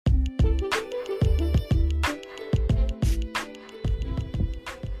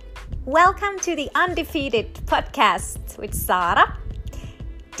Welcome to the Undefeated podcast with Sara.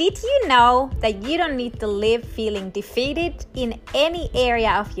 Did you know that you don't need to live feeling defeated in any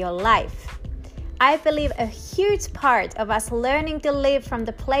area of your life? I believe a huge part of us learning to live from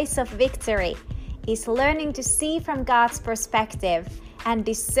the place of victory is learning to see from God's perspective and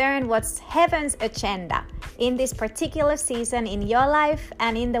discern what's heaven's agenda in this particular season in your life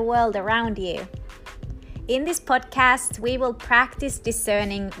and in the world around you. In this podcast, we will practice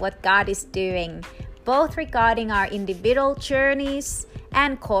discerning what God is doing, both regarding our individual journeys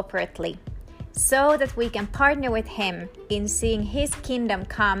and corporately, so that we can partner with Him in seeing His kingdom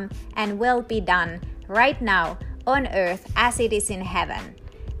come and will be done right now on earth as it is in heaven,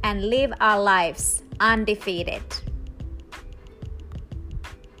 and live our lives undefeated.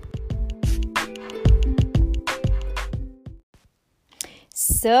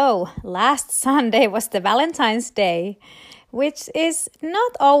 So, last Sunday was the Valentine's Day, which is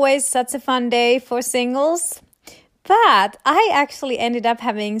not always such a fun day for singles, but I actually ended up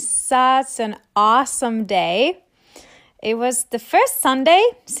having such an awesome day. It was the first Sunday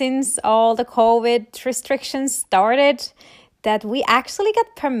since all the COVID restrictions started that we actually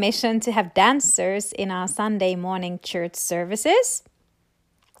got permission to have dancers in our Sunday morning church services.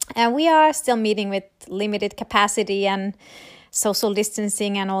 And we are still meeting with limited capacity and social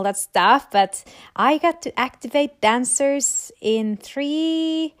distancing and all that stuff, but I got to activate dancers in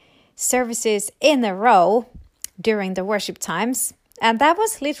 3 services in a row during the worship times. And that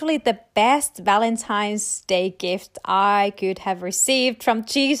was literally the best Valentine's Day gift I could have received from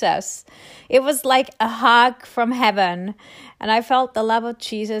Jesus. It was like a hug from heaven. And I felt the love of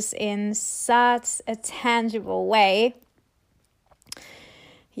Jesus in such a tangible way.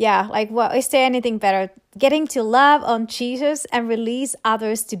 Yeah, what is there anything better? Getting to love on Jesus and release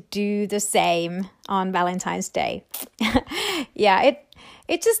others to do the same on Valentine's Day. Yeah,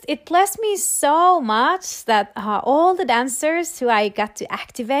 it blessed me so much that all the dancers who I got to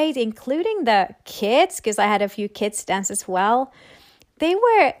activate, including the kids, because I had a few kids dance as well, they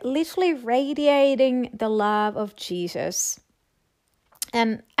were literally radiating the love of Jesus.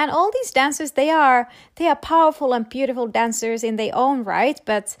 And all these dancers, they are powerful and beautiful dancers in their own right.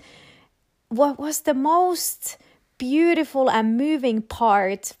 But what was the most beautiful and moving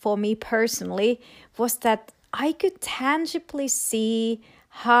part for me personally was that I could tangibly see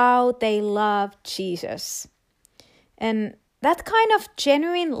how they love Jesus. And that kind of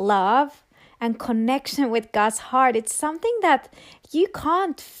genuine love and connection with God's heart, it's something that you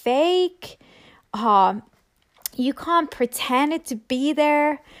can't fake. You can't pretend it to be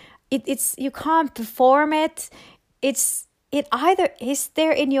there. You can't perform it. It either is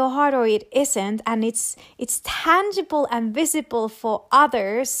there in your heart or it isn't, and it's tangible and visible for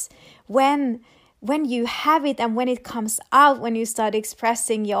others when you have it and when it comes out, when you start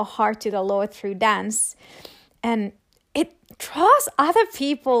expressing your heart to the Lord through dance. And it draws other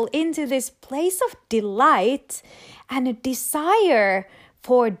people into this place of delight and a desire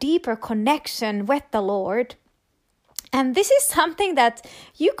for deeper connection with the Lord. And this is something that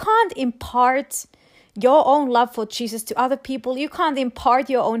you can't impart your own love for Jesus to other people. You can't impart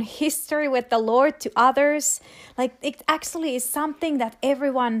your own history with the Lord to others. It actually is something that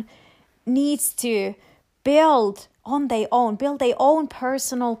everyone needs to build on their own, build their own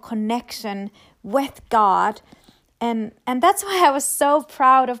personal connection with God. And that's why I was so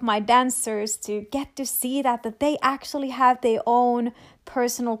proud of my dancers to get to see that they actually have their own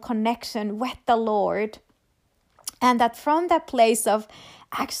personal connection with the Lord. And that from that place of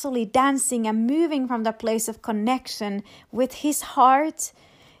actually dancing and moving from the place of connection with His heart,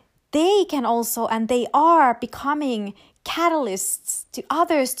 they can also, and they are becoming catalysts to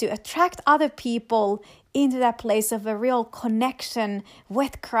others to attract other people into that place of a real connection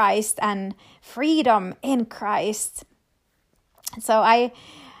with Christ and freedom in Christ. So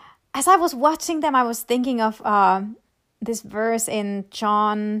as I was watching them, I was thinking of this verse in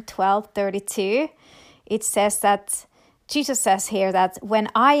John 12:32. It says that, Jesus says here that when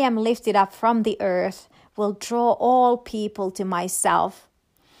I am lifted up from the earth, will draw all people to myself.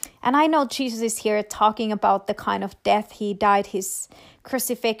 And I know Jesus is here talking about the kind of death He died, His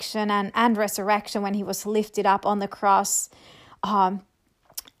crucifixion and resurrection when He was lifted up on the cross. And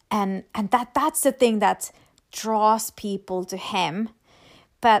that's the thing that draws people to Him.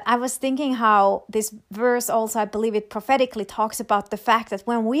 But I was thinking how this verse also, I believe it prophetically talks about the fact that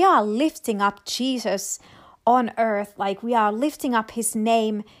when we are lifting up Jesus on earth, we are lifting up His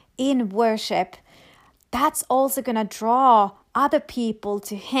name in worship, that's also going to draw other people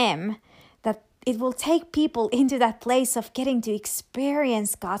to Him. it will take people into that place of getting to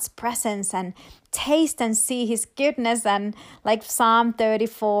experience God's presence and taste and see his goodness. And like Psalm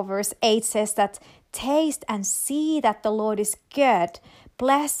 34 verse 8 says that, taste and see that the Lord is good.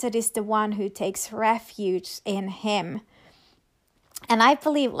 Blessed is the one who takes refuge in him. And I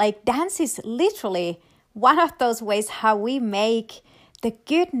believe like dance is literally one of those ways how we make the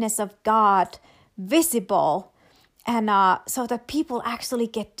goodness of God visible. And so that people actually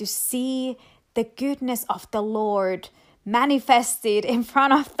get to see the goodness of the Lord manifested in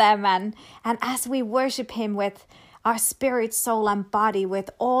front of them. And as we worship him with our spirit, soul, and body,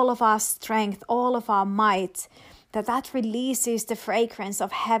 with all of our strength, all of our might, that releases the fragrance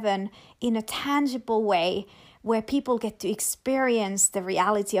of heaven in a tangible way, where people get to experience the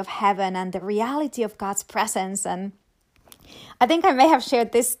reality of heaven and the reality of God's presence. And I think I may have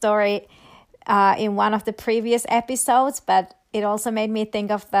shared this story in one of the previous episodes, but it also made me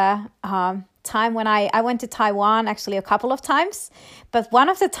think of the time when I went to Taiwan, actually a couple of times. But one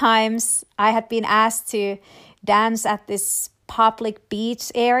of the times I had been asked to dance at this public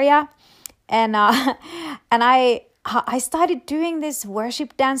beach area. And I started doing this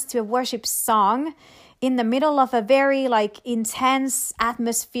worship dance to a worship song in the middle of a very like intense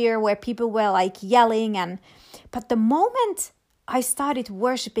atmosphere where people were like yelling. But the moment I started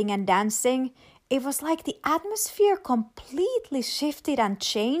worshiping and dancing, it was like the atmosphere completely shifted and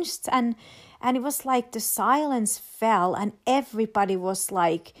changed. And it was like the silence fell and everybody was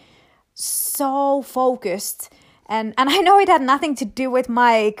like so focused. And I know it had nothing to do with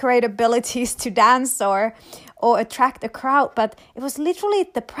my great abilities to dance or attract a crowd, but it was literally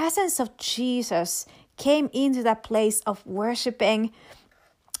the presence of Jesus came into that place of worshiping.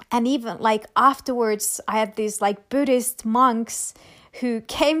 And even like afterwards, I had these like Buddhist monks who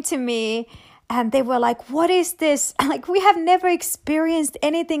came to me and they were like, what is this? Like, we have never experienced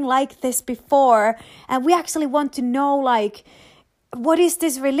anything like this before. And we actually want to know, like, what is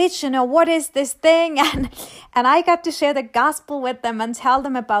this religion or what is this thing? And I got to share the gospel with them and tell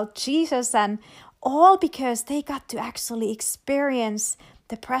them about Jesus, and all because they got to actually experience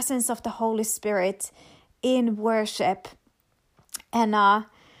the presence of the Holy Spirit in worship. And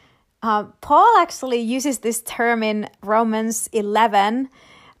Paul actually uses this term in Romans 11,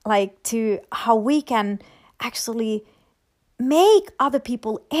 like to how we can actually make other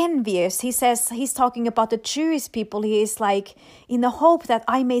people envious. He says, he's talking about the Jewish people. He is like, in the hope that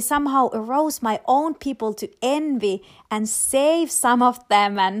I may somehow arouse my own people to envy and save some of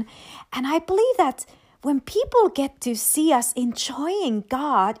them. And I believe that when people get to see us enjoying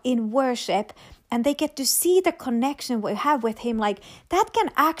God in worship, and they get to see the connection we have with him, like that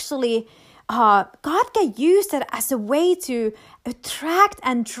can actually, God can use that as a way to attract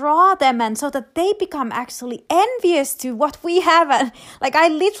and draw them, and so that they become actually envious to what we have. And like I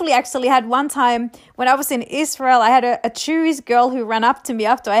literally actually had one time when I was in Israel, I had a Jewish girl who ran up to me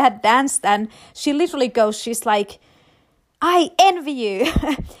after I had danced, and she literally goes, she's like, I envy you.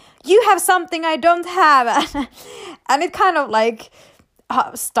 You have something I don't have. And it kind of like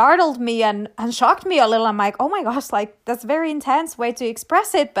startled me and shocked me a little. I'm like, oh my gosh, like that's a very intense way to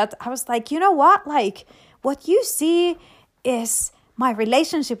express it. But I was like, you know what? Like what you see is my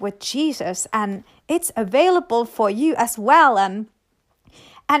relationship with Jesus, and it's available for you as well. And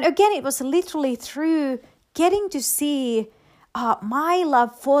again, it was literally through getting to see my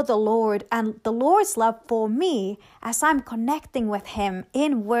love for the Lord and the Lord's love for me as I'm connecting with him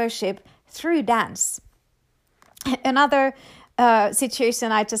in worship through dance. Another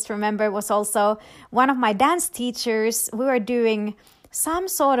situation I just remember was also one of my dance teachers. We were doing some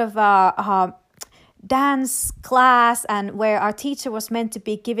sort of dance class, and where our teacher was meant to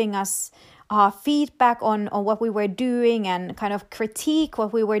be giving us feedback on what we were doing and kind of critique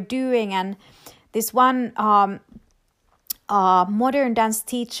what we were doing. And this one modern dance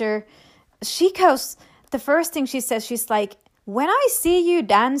teacher, she goes, the first thing she says, she's like, when I see you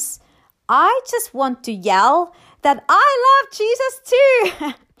dance, I just want to yell that I love Jesus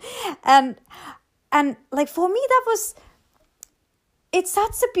too. and like for me, that was, it's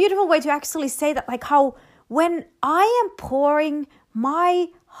such a beautiful way to actually say that, like how when I am pouring my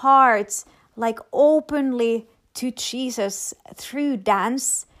heart like openly to Jesus through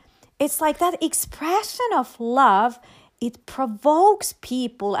dance, it's like that expression of love, it provokes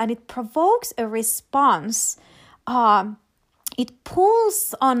people and it provokes a response. It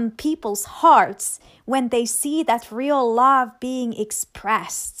pulls on people's hearts when they see that real love being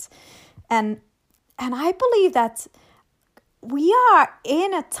expressed. And I believe that we are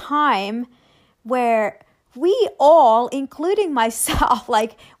in a time where we all, including myself,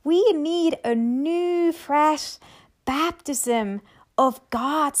 like we need a new, fresh baptism of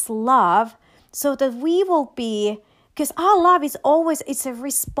God's love so that we will be, because our love is always, it's a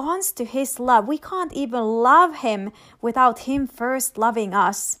response to his love. We can't even love him without him first loving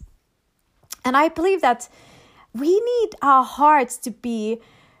us. And I believe that we need our hearts to be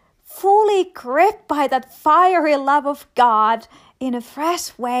fully gripped by that fiery love of God in a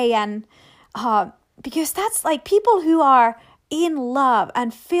fresh way. And because that's like people who are in love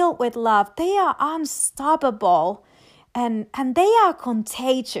and filled with love, they are unstoppable and they are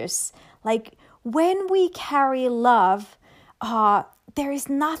contagious. Like when we carry love, there is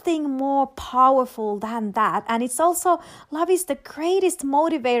nothing more powerful than that. And it's also, love is the greatest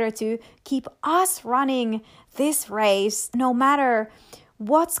motivator to keep us running this race, no matter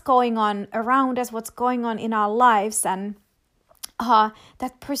what's going on around us, what's going on in our lives. And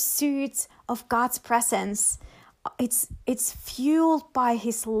that pursuit of God's presence, it's fueled by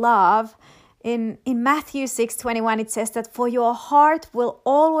his love. In Matthew 6:21, it says that for your heart will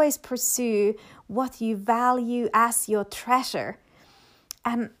always pursue what you value as your treasure.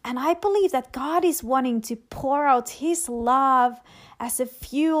 And I believe that God is wanting to pour out his love as a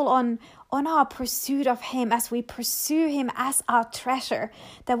fuel on our pursuit of him, as we pursue him as our treasure,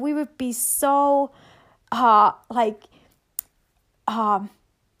 that we would be so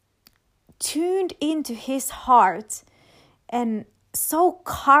tuned into his heart and so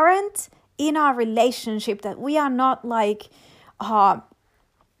current in our relationship that we are not like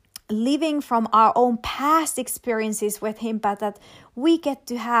living from our own past experiences with him, but that we get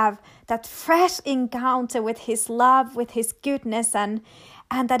to have that fresh encounter with his love, with his goodness, and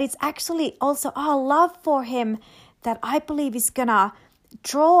that it's actually also our love for him that I believe is gonna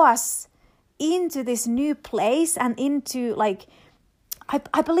draw us into this new place and into like,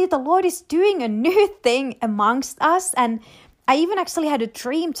 I believe the Lord is doing a new thing amongst us. And I even actually had a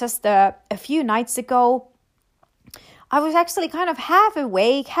dream just a few nights ago. I was actually kind of half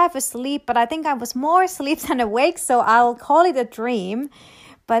awake, half asleep, but I think I was more asleep than awake, so I'll call it a dream.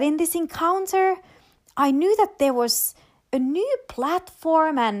 But in this encounter, I knew that there was a new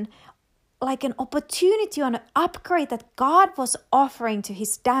platform and like an opportunity on an upgrade that God was offering to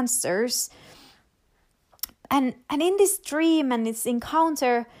his dancers. And in this dream and this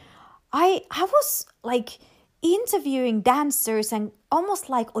encounter, I was like interviewing dancers and almost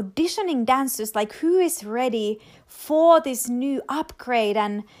like auditioning dancers, like who is ready for this new upgrade.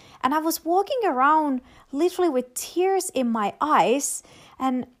 And I was walking around literally with tears in my eyes.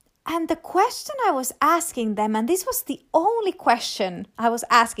 And the question I was asking them, and this was the only question I was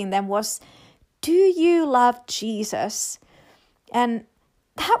asking them, was, do you love Jesus? And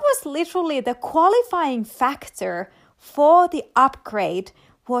that was literally the qualifying factor for the upgrade,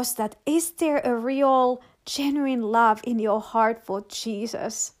 was that, is there a real genuine love in your heart for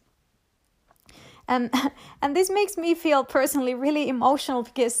Jesus? And this makes me feel personally really emotional,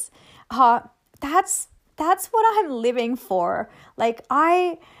 because that's what I'm living for. Like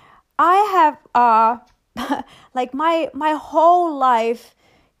I have like my whole life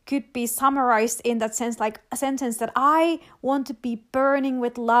could be summarized in that sense, like a sentence that I want to be burning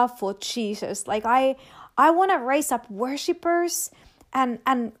with love for Jesus. Like I want to raise up worshipers.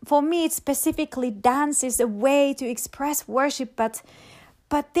 And for me, it's specifically dance is a way to express worship, but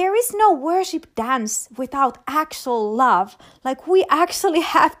there is no worship dance without actual love. Like we actually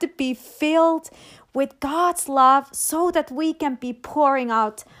have to be filled with God's love so that we can be pouring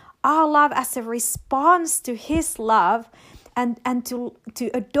out our love as a response to his love and to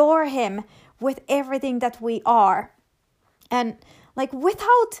adore him with everything that we are. And like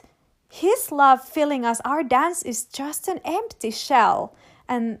without his love filling us, our dance is just an empty shell,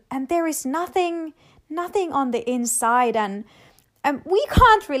 and there is nothing on the inside, and we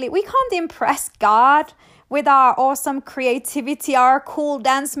can't impress God with our awesome creativity, our cool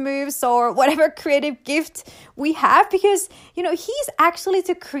dance moves, or whatever creative gift we have, because he's actually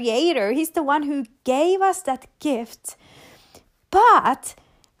the creator. He's the one who gave us that gift. But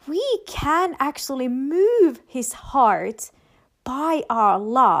we can actually move his heart by our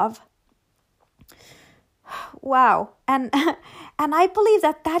love. Wow. And I believe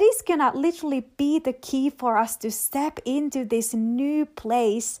that is gonna literally be the key for us to step into this new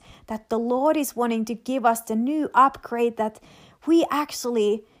place that the Lord is wanting to give us, the new upgrade, that we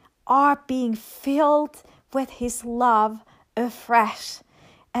actually are being filled with his love afresh.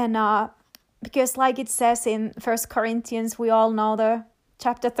 And because like it says in 1 Corinthians, we all know the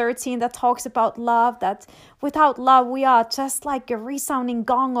chapter 13 that talks about love, that without love we are just like a resounding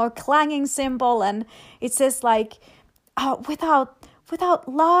gong or clanging cymbal. And it says like, without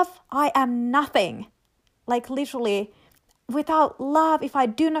love I am nothing. Like literally, without love, if I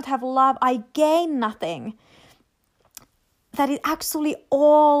do not have love, I gain nothing. that it actually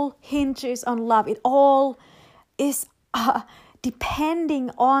all hinges on love. It all is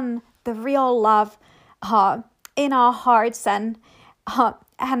depending on the real love in our hearts, and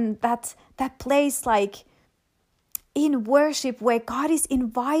that place like in worship where God is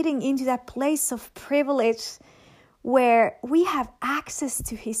inviting into that place of privilege where we have access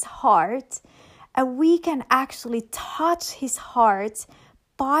to his heart and we can actually touch his heart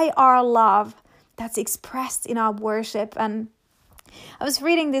by our love that's expressed in our worship. And I was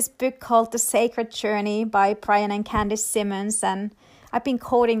reading this book called The Sacred Journey by Brian and Candice Simmons, and I've been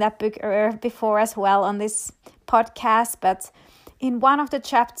quoting that book before as well on this podcast, but in one of the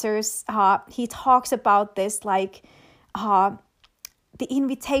chapters, he talks about this, like the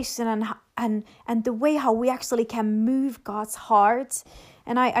invitation and the way how we actually can move God's heart.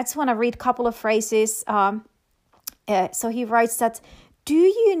 And I just want to read a couple of phrases. So he writes that, do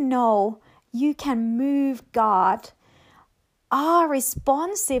you know you can move God? Our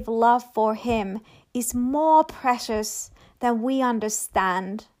responsive love for him is more precious than we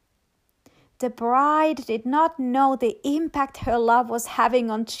understand. The bride did not know the impact her love was having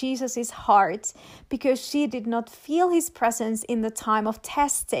on Jesus' heart because she did not feel his presence in the time of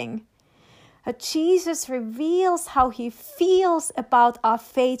testing. But Jesus reveals how he feels about our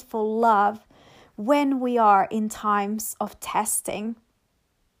faithful love when we are in times of testing.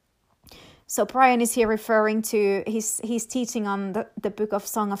 So Brian is here referring to his teaching on the book of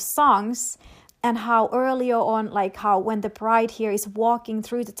Song of Songs, and how earlier on, like how when the bride here is walking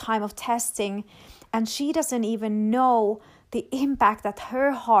through the time of testing and she doesn't even know the impact that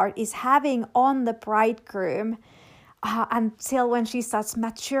her heart is having on the bridegroom until when she starts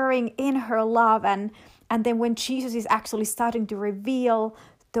maturing in her love, and then when Jesus is actually starting to reveal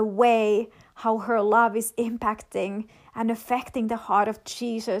the way how her love is impacting and affecting the heart of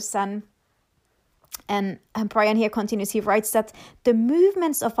Jesus. And Brian here continues, he writes that the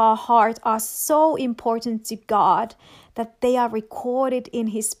movements of our heart are so important to God that they are recorded in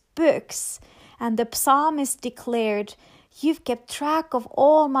his books. And the psalmist declared, you've kept track of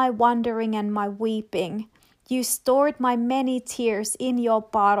all my wandering and my weeping. You stored my many tears in your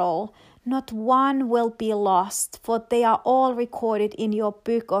bottle. Not one will be lost, for they are all recorded in your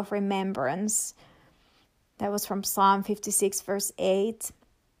book of remembrance. That was from Psalm 56, verse 8.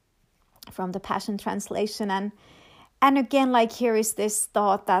 From the Passion Translation. And again, like here is this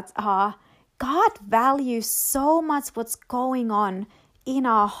thought that God values so much what's going on in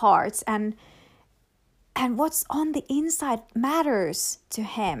our hearts, and what's on the inside matters to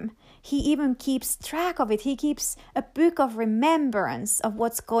him. He even keeps track of it. He keeps a book of remembrance of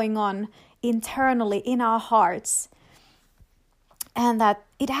what's going on internally in our hearts, and that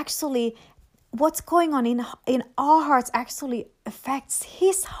it actually, what's going on in our hearts actually affects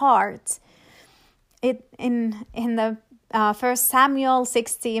his heart. In the 1 Samuel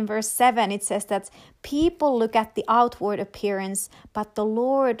 16 verse 7, it says that people look at the outward appearance, but the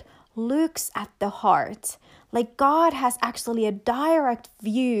Lord looks at the heart. Like God has actually a direct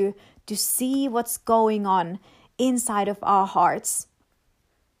view to see what's going on inside of our hearts.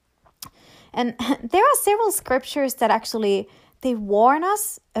 And there are several scriptures that actually they warn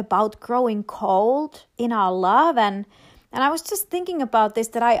us about growing cold in our love. And I was just thinking about this,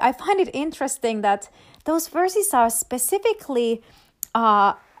 that I find it interesting that those verses are specifically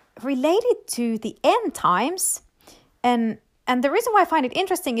related to the end times. And the reason why I find it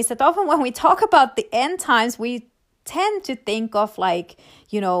interesting is that often when we talk about the end times, we tend to think of like,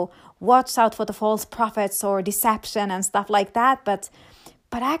 watch out for the false prophets or deception and stuff like that. But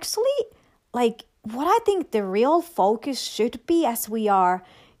actually, like, what I think the real focus should be as we are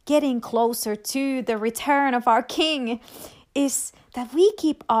getting closer to the return of our King is that we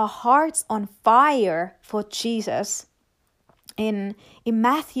keep our hearts on fire for Jesus. In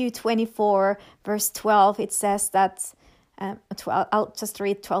Matthew 24, verse 12, it says that, I'll just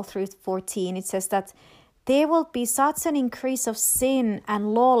read 12 through 14. It says that there will be such an increase of sin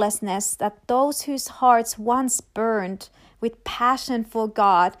and lawlessness that those whose hearts once burned with passion for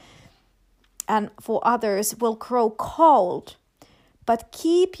God and for others will grow cold. But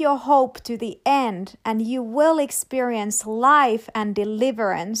keep your hope to the end, and you will experience life and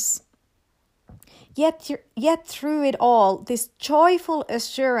deliverance. Yet through it all, this joyful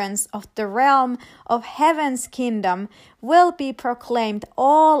assurance of the realm of heaven's kingdom will be proclaimed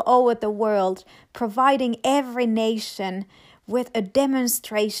all over the world, providing every nation with a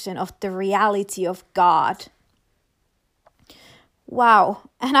demonstration of the reality of God. Wow.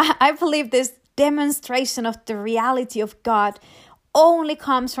 And I believe this demonstration of the reality of God only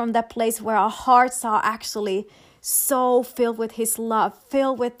comes from that place where our hearts are actually so filled with his love,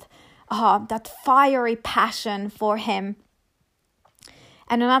 filled with that fiery passion for him.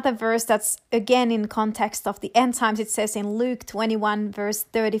 And another verse that's again in context of the end times, it says in Luke 21 verse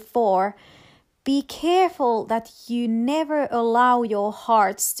 34, be careful that you never allow your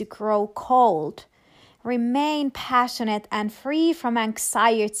hearts to grow cold. Remain passionate and free from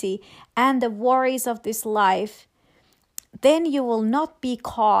anxiety and the worries of this life. Then you will not be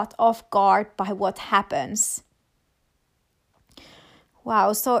caught off guard by what happens.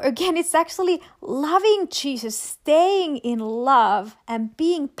 Wow, so again, it's actually loving Jesus, staying in love and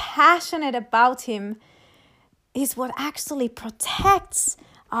being passionate about him is what actually protects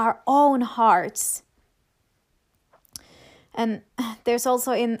our own hearts. And there's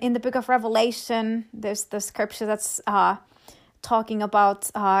also in the book of Revelation, there's the scripture that's talking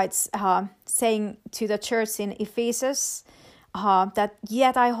about, it's saying to the church in Ephesus, that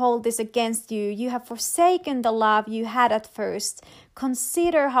yet I hold this against you. You have forsaken the love you had at first.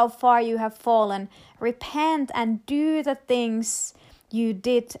 Consider how far you have fallen. Repent and do the things you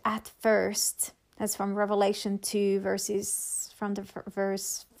did at first. That's from Revelation 2 verses from the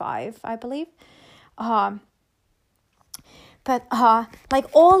verse 5, I believe. But like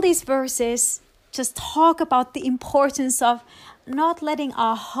all these verses just talk about the importance of not letting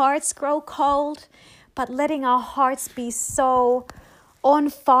our hearts grow cold, but letting our hearts be so on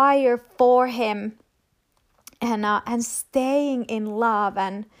fire for him, and staying in love.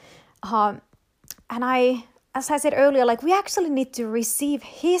 And I, as I said earlier, like we actually need to receive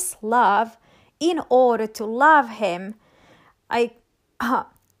his love in order to love him.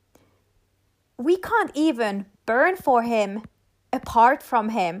 We can't even burn for him apart from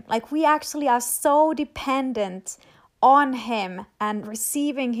him. Like we actually are so dependent on him and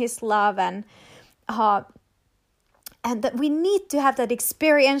receiving his love, and that we need to have that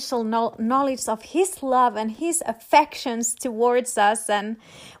experiential knowledge of his love and his affections towards us, and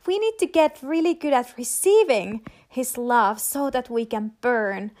we need to get really good at receiving his love so that we can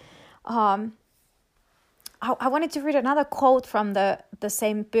burn. I wanted to read another quote from the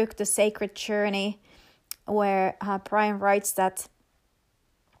same book, The Sacred Journey, where Brian writes that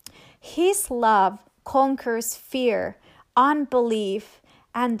his love conquers fear, unbelief,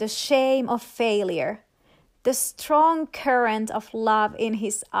 and the shame of failure. The strong current of love in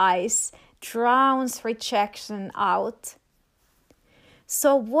his eyes drowns rejection out.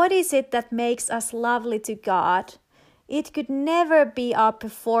 So what is it that makes us lovely to God? It could never be our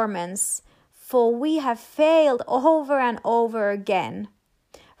performance, for we have failed over and over again.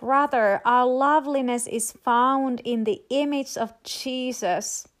 Rather, our loveliness is found in the image of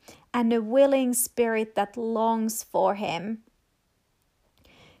Jesus and a willing spirit that longs for him.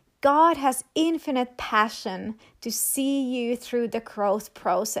 God has infinite passion to see you through the growth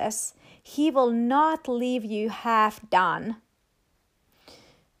process. He will not leave you half done.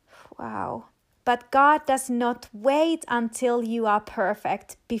 Wow. But God does not wait until you are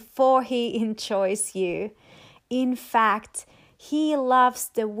perfect before he enjoys you. In fact, he loves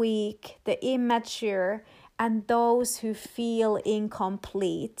the weak, the immature, and those who feel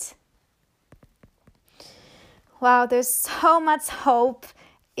incomplete. Wow, there's so much hope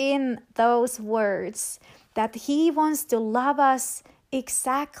in those words, that he wants to love us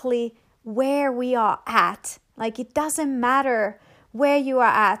exactly where we are at. Like it doesn't matter where you are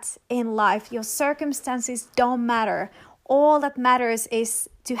at in life. Your circumstances don't matter. All that matters is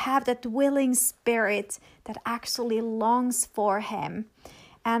to have that willing spirit that actually longs for him,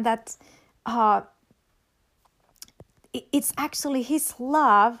 and that it's actually his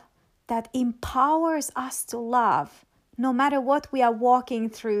love that empowers us to love no matter what we are walking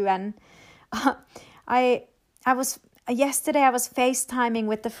through. And yesterday I was FaceTiming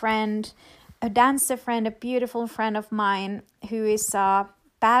with a dancer friend, a beautiful friend of mine who is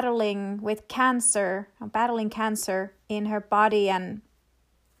battling cancer in her body, and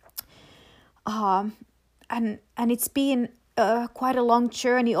it's been quite a long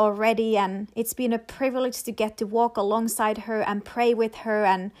journey already, and it's been a privilege to get to walk alongside her and pray with her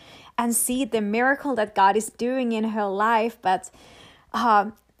and see the miracle that God is doing in her life. But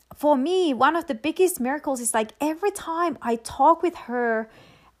for me, one of the biggest miracles is like every time I talk with her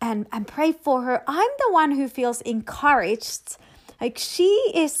and pray for her, I'm the one who feels encouraged. Like she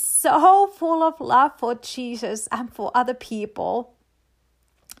is so full of love for Jesus and for other people.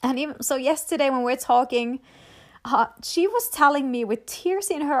 And even so yesterday when we're talking, she was telling me with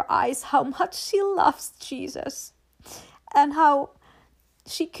tears in her eyes how much she loves Jesus and how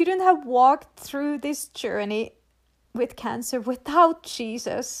she couldn't have walked through this journey with cancer without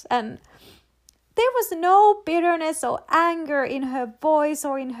Jesus. And there was no bitterness or anger in her voice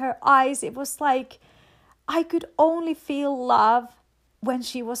or in her eyes. It was like I could only feel love when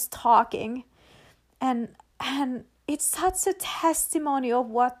she was talking. And it's such a testimony of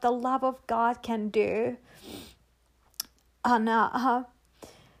what the love of God can do. And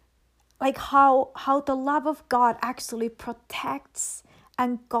like how the love of God actually protects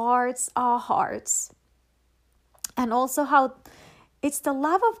and guards our hearts. And also how it's the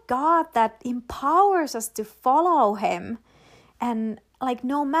love of God that empowers us to follow him. And like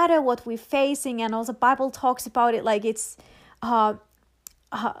no matter what we're facing, and also Bible talks about it like it's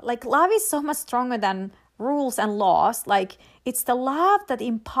like love is so much stronger than rules and laws. Like it's the love that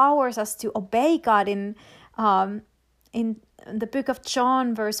empowers us to obey God. In the book of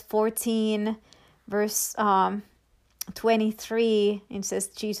John, verse 14, verse 23, it says,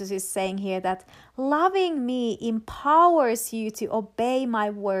 Jesus is saying here that loving me empowers you to obey my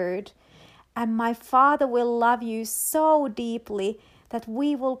word, and my Father will love you so deeply that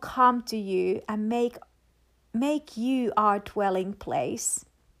we will come to you and make you our dwelling place.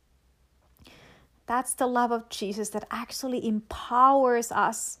 That's the love of Jesus that actually empowers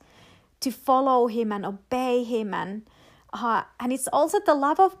us to follow him and obey him. And it's also the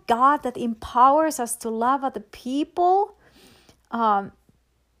love of God that empowers us to love other people. I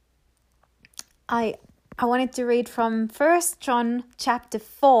wanted to read from 1 John chapter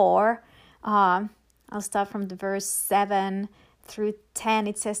 4. I'll start from the verse 7 through 10.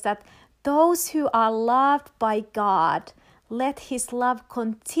 It says that those who are loved by God, let his love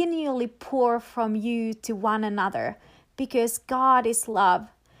continually pour from you to one another, because God is love.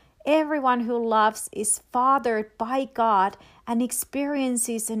 Everyone who loves is fathered by God and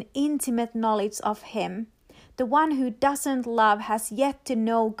experiences an intimate knowledge of him. The one who doesn't love has yet to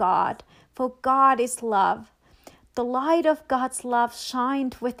know God, for God is love. The light of God's love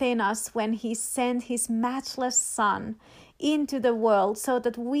shined within us when he sent his matchless Son into the world so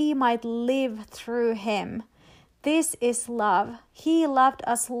that we might live through him. This is love. He loved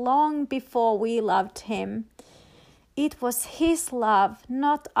us long before we loved him. It was his love,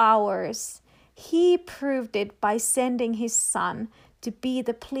 not ours. He proved it by sending his Son to be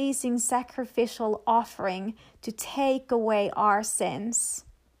the pleasing sacrificial offering to take away our sins.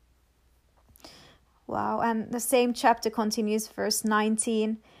 Wow, and the same chapter continues, verse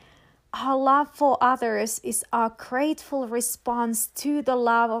 19. Our love for others is our grateful response to the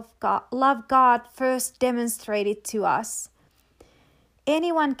love God first demonstrated to us.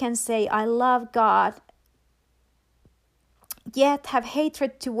 Anyone can say, I love God, yet have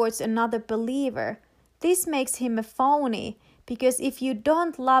hatred towards another believer. This makes him a phony, because if you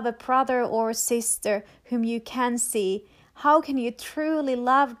don't love a brother or sister whom you can see, how can you truly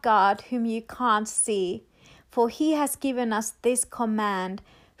love God whom you can't see? For he has given us this command: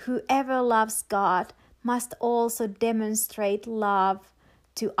 whoever loves God must also demonstrate love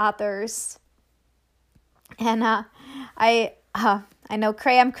to others. And I know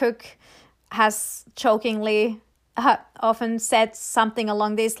Graham Cook has jokingly often said something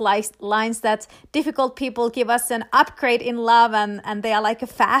along these lines, that difficult people give us an upgrade in love, and they are like a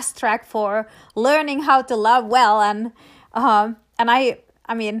fast track for learning how to love well. And I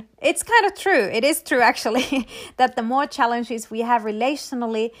mean, it's kind of true. It is true, actually, that the more challenges we have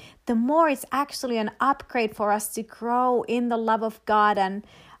relationally, the more it's actually an upgrade for us to grow in the love of God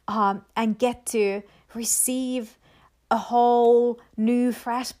and get to receive a whole new,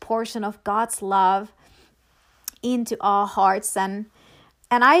 fresh portion of God's love into our hearts. And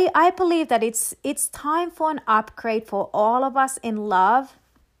I believe that it's time for an upgrade for all of us in love.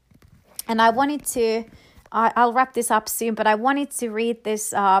 And I wanted to... I'll wrap this up soon, but I wanted to read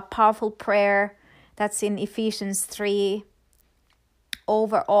this powerful prayer that's in Ephesians 3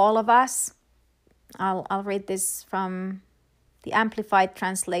 over all of us. I'll read this from the Amplified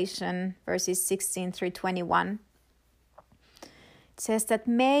Translation, verses 16 through 21. It says that,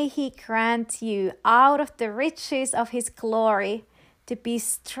 may he grant you out of the riches of his glory to be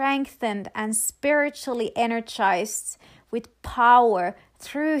strengthened and spiritually energized with power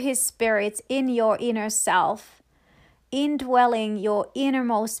through his Spirit in your inner self, indwelling your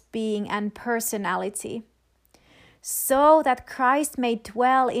innermost being and personality, so that Christ may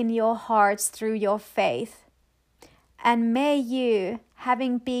dwell in your hearts through your faith. And may you,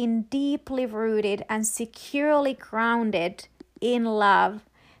 having been deeply rooted and securely grounded in love,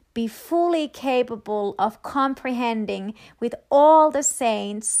 be fully capable of comprehending with all the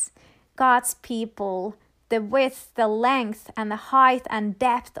saints, God's people, the width, the length, and the height and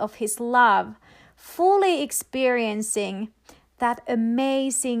depth of his love, fully experiencing that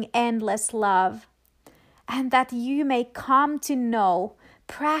amazing, endless love, and that you may come to know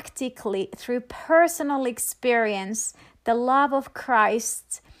practically through personal experience the love of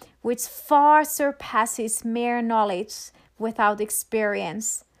Christ, which far surpasses mere knowledge without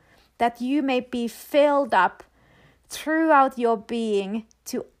experience, that you may be filled up throughout your being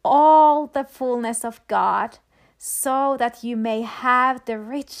to all the fullness of God, so that you may have the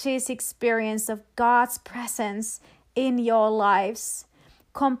richest experience of God's presence in your lives,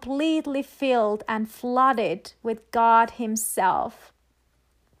 completely filled and flooded with God Himself.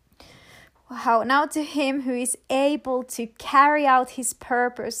 Wow, now to Him who is able to carry out His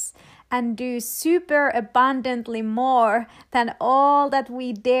purpose and do super abundantly more than all that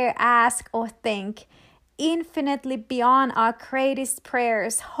we dare ask or think, infinitely beyond our greatest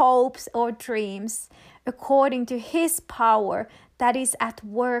prayers, hopes, or dreams, according to His power that is at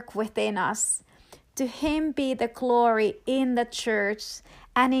work within us. To Him be the glory in the church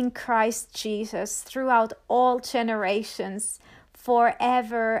and in Christ Jesus throughout all generations,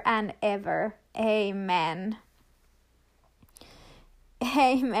 forever and ever. Amen.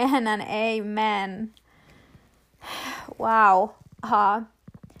 Amen and amen. Wow.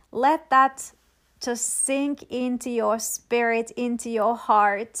 Let that just sink into your spirit, into your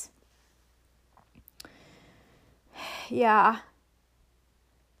heart. Yeah.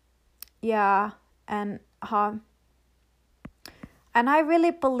 And I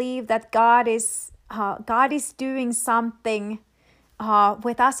really believe that God is doing something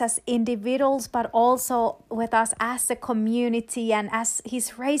with us as individuals, but also with us as a community. And as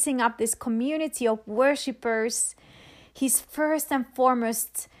He's raising up this community of worshipers, He's first and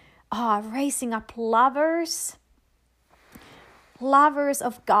foremost raising up lovers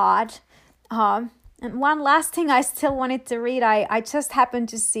of God. And one last thing I still wanted to read, I just happened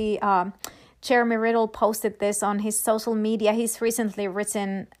to see Jeremy Riddle posted this on his social media. He's recently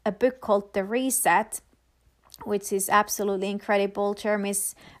written a book called The Reset, which is absolutely incredible.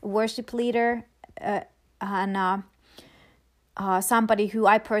 Jeremy's a worship leader and somebody who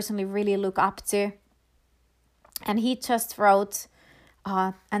I personally really look up to. And he just wrote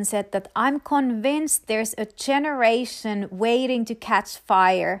and said that I'm convinced there's a generation waiting to catch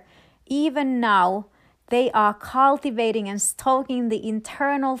fire. Even now, they are cultivating and stoking the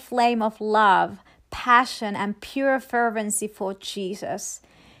internal flame of love, passion, and pure fervency for Jesus.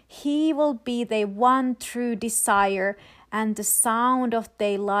 He will be their one true desire, and the sound of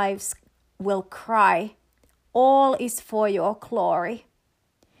their lives will cry, "All is for your glory."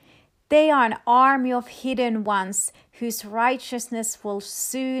 They are an army of hidden ones whose righteousness will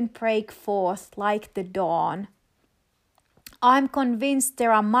soon break forth like the dawn. I'm convinced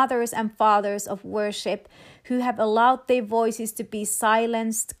there are mothers and fathers of worship who have allowed their voices to be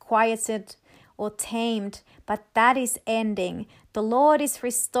silenced, quieted, or tamed, but that is ending. The Lord is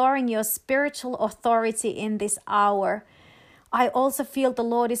restoring your spiritual authority in this hour. I also feel the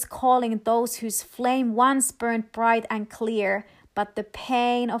Lord is calling those whose flame once burned bright and clear, but the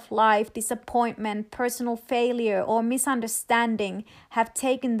pain of life, disappointment, personal failure, or misunderstanding have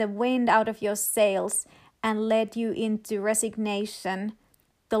taken the wind out of your sails and led you into resignation.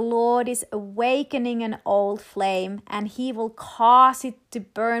 The Lord is awakening an old flame, and He will cause it to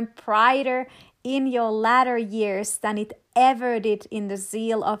burn brighter in your latter years than it ever did in the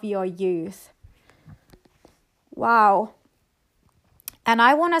zeal of your youth. Wow. And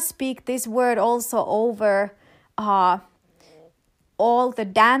I want to speak this word also over all the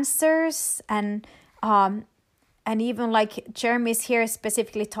dancers and even like Jeremy's here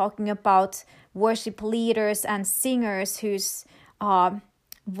specifically talking about worship leaders and singers whose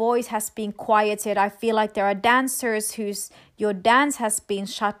voice has been quieted. I feel like there are dancers your dance has been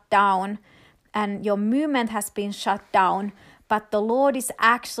shut down and your movement has been shut down, but the Lord is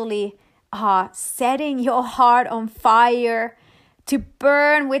actually setting your heart on fire to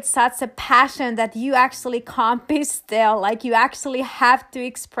burn with such a passion that you actually can't be still. Like you actually have to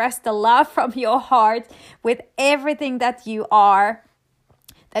express the love from your heart with everything that you are,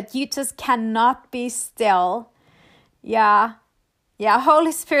 that you just cannot be still. Yeah,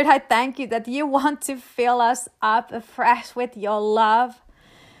 Holy Spirit, I thank you that you want to fill us up afresh with your love,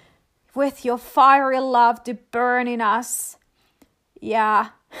 with your fiery love to burn in us. Yeah,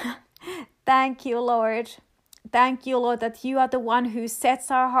 thank you, Lord. Thank you, Lord, that you are the one who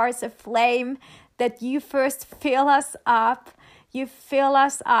sets our hearts aflame, that you first fill us up. You fill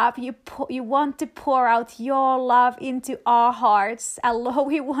us up. You want to pour out your love into our hearts. And Lord,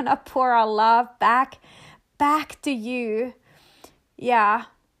 we want to pour our love back to you. Yeah.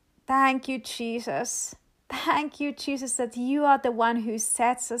 Thank you, Jesus. Thank you, Jesus, that you are the one who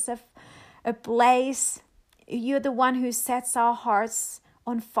sets us ablaze. You're the one who sets our hearts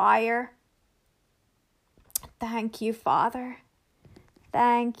on fire. Thank you, Father.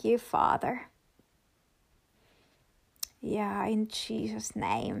 Thank you, Father. Yeah, in Jesus'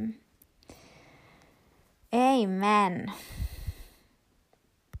 name. Amen.